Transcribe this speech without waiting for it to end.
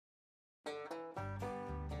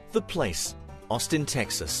The place, Austin,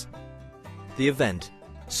 Texas. The event,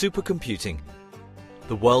 Supercomputing,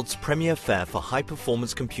 the world's premier fair for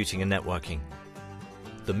high-performance computing and networking.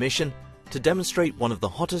 The mission, to demonstrate one of the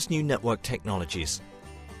hottest new network technologies,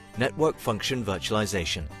 Network Function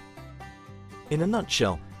Virtualization. In a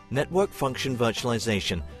nutshell, Network Function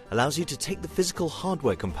Virtualization allows you to take the physical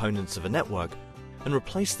hardware components of a network and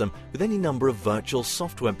replace them with any number of virtual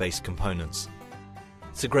software-based components.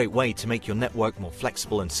 It's a great way to make your network more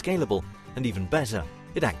flexible and scalable, and even better,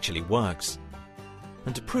 it actually works.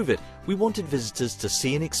 And to prove it, we wanted visitors to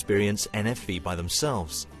see and experience NFV by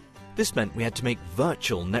themselves. This meant we had to make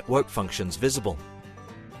virtual network functions visible.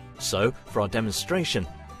 So, for our demonstration,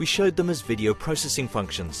 we showed them as video processing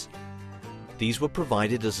functions. These were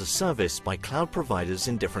provided as a service by cloud providers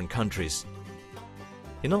in different countries.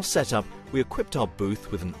 In our setup, we equipped our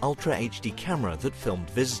booth with an Ultra HD camera that filmed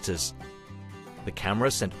visitors. The camera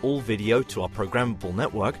sent all video to our programmable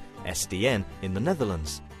network, SDN, in the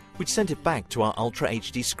Netherlands, which sent it back to our Ultra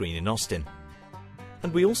HD screen in Austin.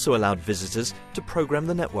 And we also allowed visitors to program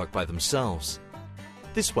the network by themselves.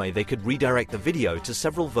 This way they could redirect the video to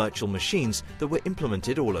several virtual machines that were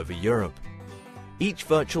implemented all over Europe. Each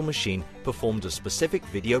virtual machine performed a specific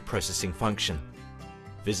video processing function.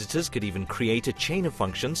 Visitors could even create a chain of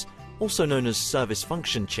functions, also known as service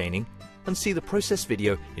function chaining, and see the processed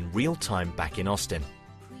video in real time back in Austin.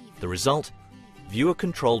 The result?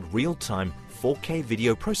 Viewer-controlled real-time 4K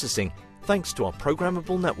video processing thanks to our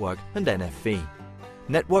programmable network and NFV.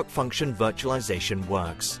 Network Function Virtualization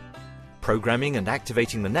works. Programming and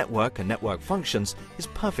activating the network and network functions is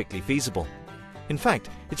perfectly feasible. In fact,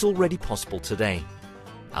 it's already possible today.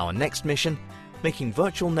 Our next mission? Making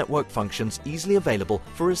virtual network functions easily available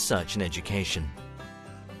for research and education.